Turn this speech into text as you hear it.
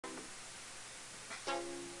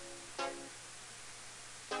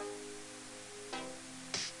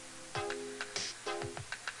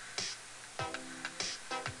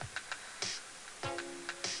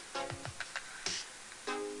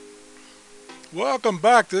Welcome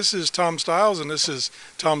back. This is Tom Stiles, and this is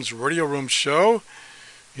Tom's Radio Room Show.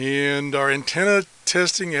 And our antenna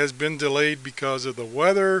testing has been delayed because of the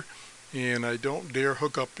weather, and I don't dare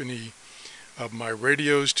hook up any of my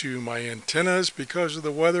radios to my antennas because of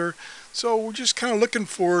the weather. So we're just kind of looking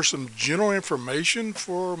for some general information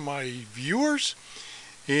for my viewers.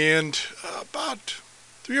 And about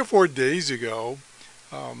 3 or 4 days ago,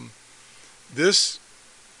 um, this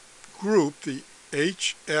group, the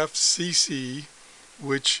HFCC,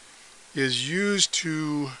 which is used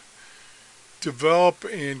to develop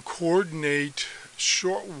and coordinate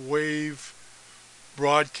shortwave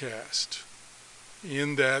broadcast,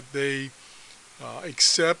 in that they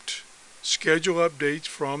accept schedule updates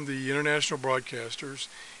from the international broadcasters,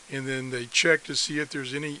 and then they check to see if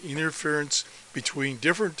there's any interference between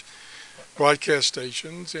different broadcast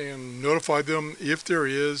stations and notify them if there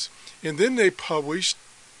is, and then they publish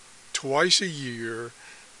twice a year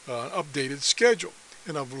updated schedule.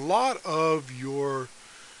 And a lot of your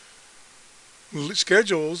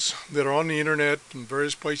schedules that are on the internet in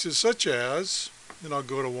various places, such as, and I'll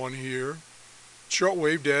go to one here,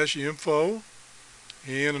 shortwave-info,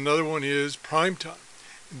 and another one is primetime.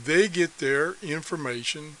 They get their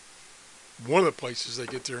information, one of the places they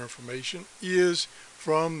get their information is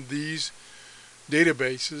from these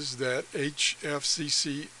databases that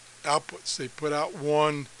HFCC outputs. They put out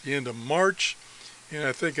one at the end of March, and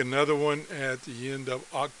I think another one at the end of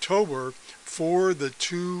October for the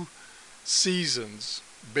two seasons,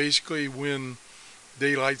 basically when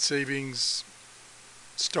daylight savings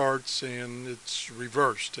starts and it's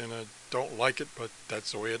reversed, and I don't like it, but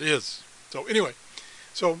that's the way it is. So anyway,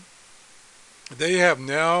 so they have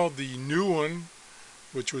now the new one,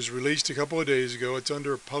 which was released a couple of days ago. It's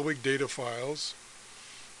under public data files,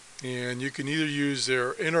 and you can either use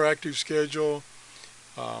their interactive schedule,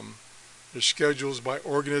 their schedules by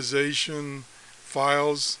organization,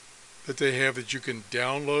 files that they have that you can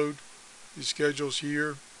download these schedules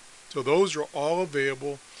here. So those are all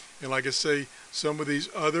available, and like I say, some of these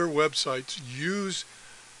other websites use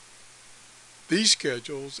these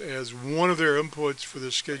schedules as one of their inputs for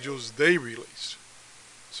the schedules they release.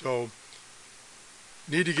 So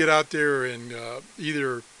you need to get out there and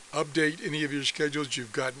either update any of your schedules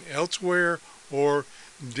you've gotten elsewhere, or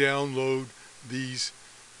download these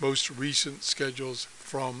most recent schedules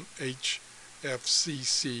from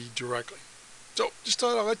HFCC directly. So just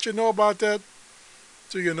thought I'd let you know about that,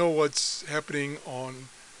 so you know what's happening on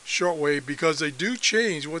shortwave, because they do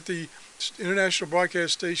change. What the international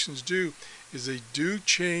broadcast stations do is they do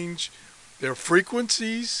change their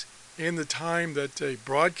frequencies and the time that they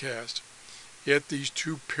broadcast at these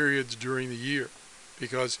two periods during the year,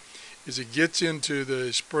 because as it gets into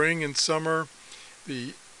the spring and summer,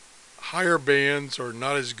 the higher bands are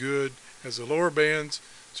not as good as the lower bands,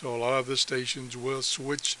 so a lot of the stations will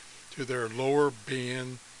switch to their lower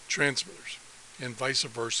band transmitters, and vice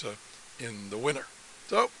versa in the winter.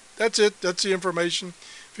 So that's it. That's the information.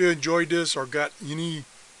 If you enjoyed this or got any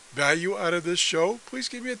value out of this show, please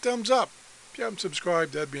give me a thumbs up. If you haven't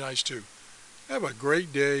subscribed, that'd be nice too. Have a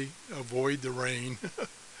great day. Avoid the rain.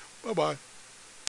 Bye-bye.